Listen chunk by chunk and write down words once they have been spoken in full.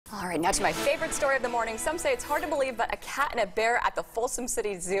All right, now to my favorite story of the morning. Some say it's hard to believe, but a cat and a bear at the Folsom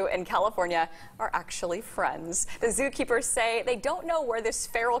City Zoo in California are actually friends. The zookeepers say they don't know where this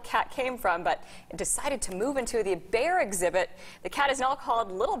feral cat came from, but it decided to move into the bear exhibit. The cat is now called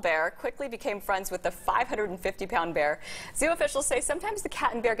Little Bear, quickly became friends with the 550-pound bear. Zoo officials say sometimes the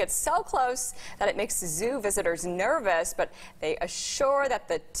cat and bear get so close that it makes zoo visitors nervous, but they assure that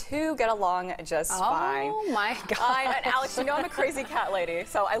the two get along just fine. Oh my God. And Alex, you know I'm a crazy cat lady,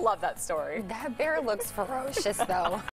 so I love that story. That bear looks ferocious, though.